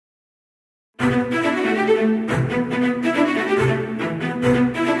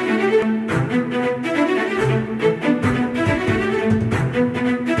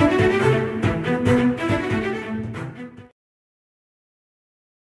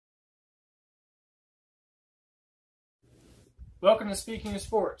Welcome to Speaking of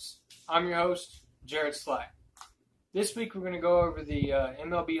Sports. I'm your host, Jared Slack. This week we're going to go over the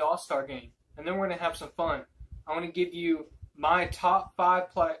MLB All-Star Game, and then we're going to have some fun. I want to give you my top five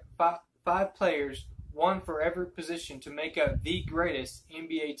players, one for every position, to make up the greatest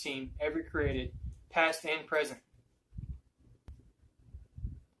NBA team ever created, past and present.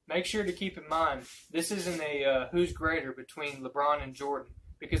 Make sure to keep in mind, this isn't a who's greater between LeBron and Jordan,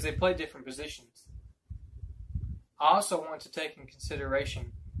 because they play different positions. I also want to take in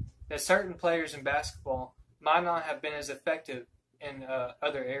consideration that certain players in basketball might not have been as effective in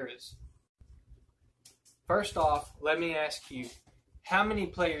other eras. First off, let me ask you, how many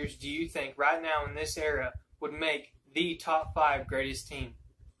players do you think right now in this era would make the top 5 greatest team?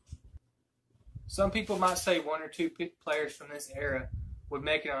 Some people might say 1 or 2 players from this era would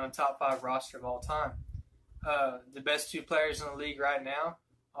make it on a top 5 roster of all time. The best 2 players in the league right now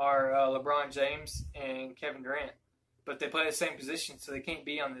are LeBron James and Kevin Durant. But they play the same position, so they can't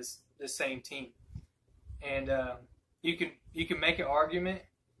be on this same team. And you can make an argument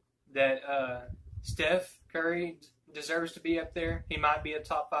that Steph Curry deserves to be up there. He might be a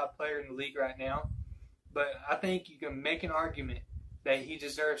top 5 player in the league right now, but I think you can make an argument that he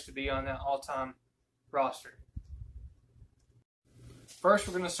deserves to be on that all-time roster. First,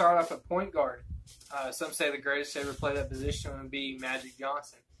 we're going to start off at point guard. Some say the greatest to ever play that position would be Magic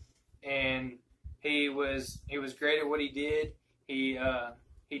Johnson, and He was great at what he did. He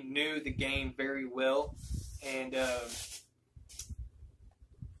knew the game very well, and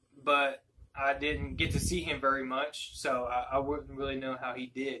but I didn't get to see him very much, so I wouldn't really know how he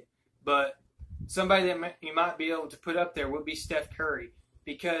did. But somebody that you might be able to put up there would be Steph Curry,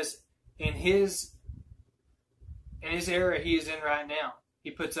 because in his era he is in right now, he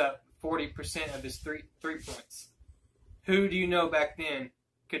puts up 40% of his three points. Who do you know back then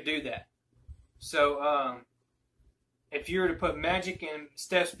could do that? So, if you were to put Magic in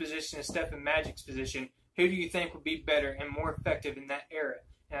Steph's position and Steph in Magic's position, who do you think would be better and more effective in that era?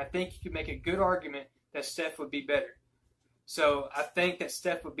 And I think you could make a good argument that Steph would be better. So, I think that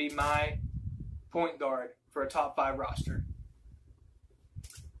Steph would be my point guard for a top 5 roster.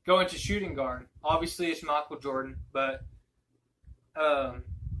 Going to shooting guard, obviously it's Michael Jordan, but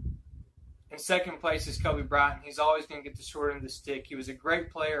in second place is Kobe Bryant. He's always going to get the short end of the stick. He was a great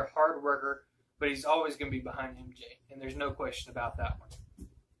player, hard worker, but he's always going to be behind MJ, and there's no question about that one.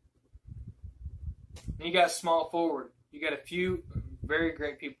 Then you got small forward. You got a few very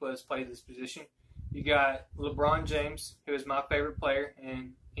great people that's played this position. You got LeBron James, who is my favorite player,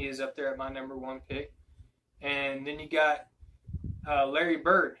 and he is up there at my number 1 pick. And then you got Larry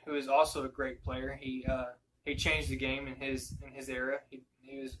Bird, who is also a great player. He changed the game in his era.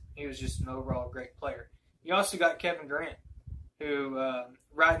 He was just an overall great player. You also got Kevin Durant, who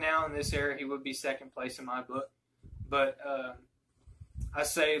right now in this era he would be second place in my book. But I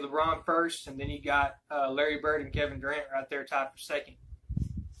say LeBron first, and then you got Larry Bird and Kevin Durant right there tied for second.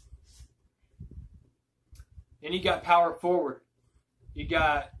 Then you got power forward. You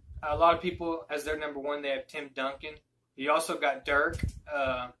got a lot of people as their number 1. They have Tim Duncan. You also got Dirk,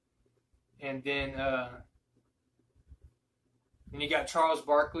 and then you got Charles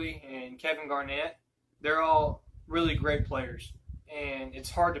Barkley and Kevin Garnett. They're all really great players, and it's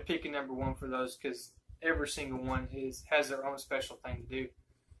hard to pick a number 1 for those because every single one has their own special thing to do.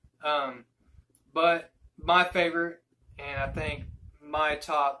 But my favorite, and I think my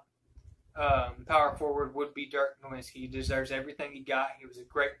top power forward would be Dirk Nowitzki. He deserves everything he got. He was a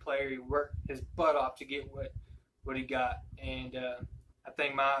great player. He worked his butt off to get what he got, and I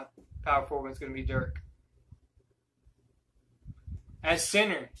think my power forward is going to be Dirk. At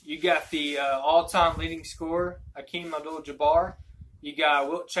center, you got the all-time leading scorer, Hakeem Abdul-Jabbar. You got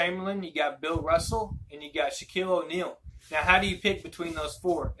Wilt Chamberlain, you got Bill Russell, and you got Shaquille O'Neal. Now, how do you pick between those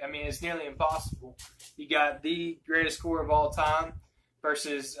 4? I mean, it's nearly impossible. You got the greatest scorer of all time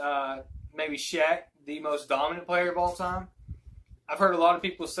versus maybe Shaq, the most dominant player of all time. I've heard a lot of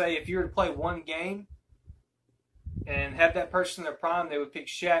people say if you were to play one game and have that person in their prime, they would pick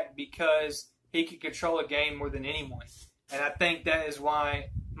Shaq because he could control a game more than anyone. And I think that is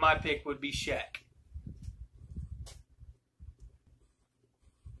why my pick would be Shaq.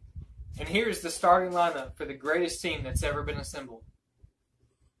 And here's the starting lineup for the greatest team that's ever been assembled.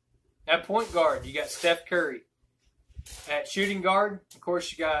 At point guard, you got Steph Curry. At shooting guard, of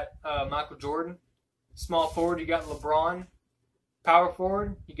course, you got Michael Jordan. Small forward, you got LeBron. Power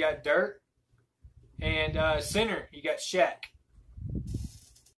forward, you got Dirk. And center, you got Shaq.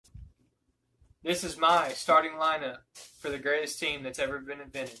 This is my starting lineup for the greatest team that's ever been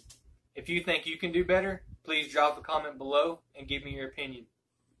invented. If you think you can do better, please drop a comment below and give me your opinion.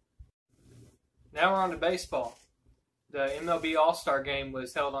 Now we're on to baseball. The MLB All-Star Game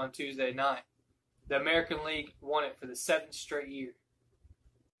was held on Tuesday night. The American League won it for the 7th straight year.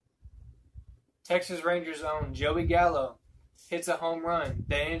 Texas Rangers' own Joey Gallo hits a home run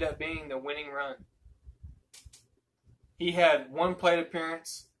that ended up being the winning run. He had one plate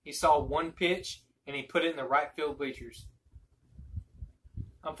appearance, he saw one pitch, and he put it in the right field bleachers.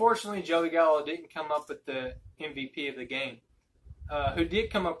 Unfortunately, Joey Gallo didn't come up with the MVP of the game. Who did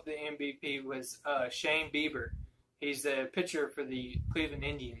come up with the MVP was Shane Bieber. He's the pitcher for the Cleveland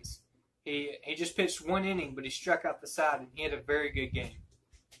Indians. He just pitched one inning, but he struck out the side, and he had a very good game.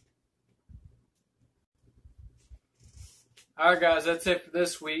 Alright guys, that's it for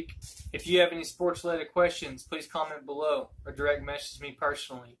this week. If you have any sports-related questions, please comment below or direct message me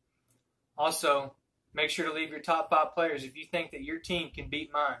personally. Also, make sure to leave your top 5 players if you think that your team can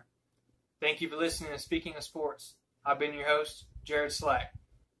beat mine. Thank you for listening to Speaking of Sports. I've been your host, Jared Slack.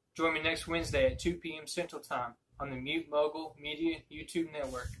 Join me next Wednesday at 2 p.m. Central Time on the Mute Mogul Media YouTube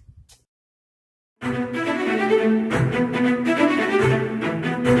Network.